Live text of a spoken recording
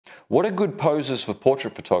What are good poses for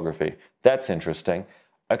portrait photography? That's interesting.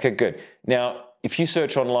 Okay, good. Now, if you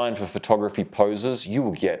search online for photography poses, you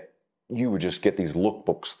would just get these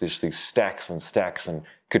lookbooks, these stacks and stacks and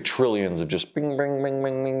quadrillions of just bing, bing, bing,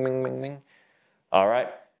 bing, bing, bing, bing, bing. All right?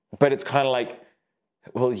 But it's kind of like,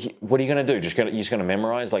 well, what are you going to do? You're just going to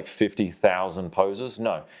memorize like 50,000 poses?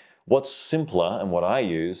 No. What's simpler and what I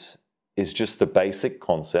use is just the basic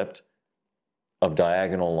concept of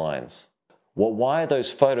diagonal lines. Well, why are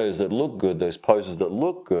those photos that look good, those poses that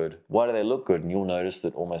look good, why do they look good? And you'll notice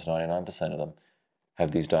that almost 99% of them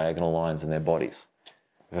have these diagonal lines in their bodies.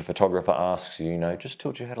 If a photographer asks you, just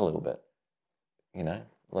tilt your head a little bit,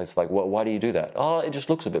 it's like, why do you do that? Oh, it just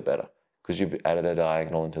looks a bit better because you've added a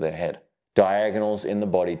diagonal into their head. Diagonals in the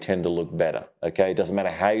body tend to look better, okay? It doesn't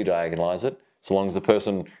matter how you diagonalize it, so long as the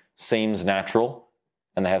person seems natural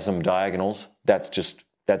and they have some diagonals, that's just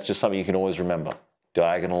something you can always remember.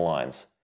 Diagonal lines.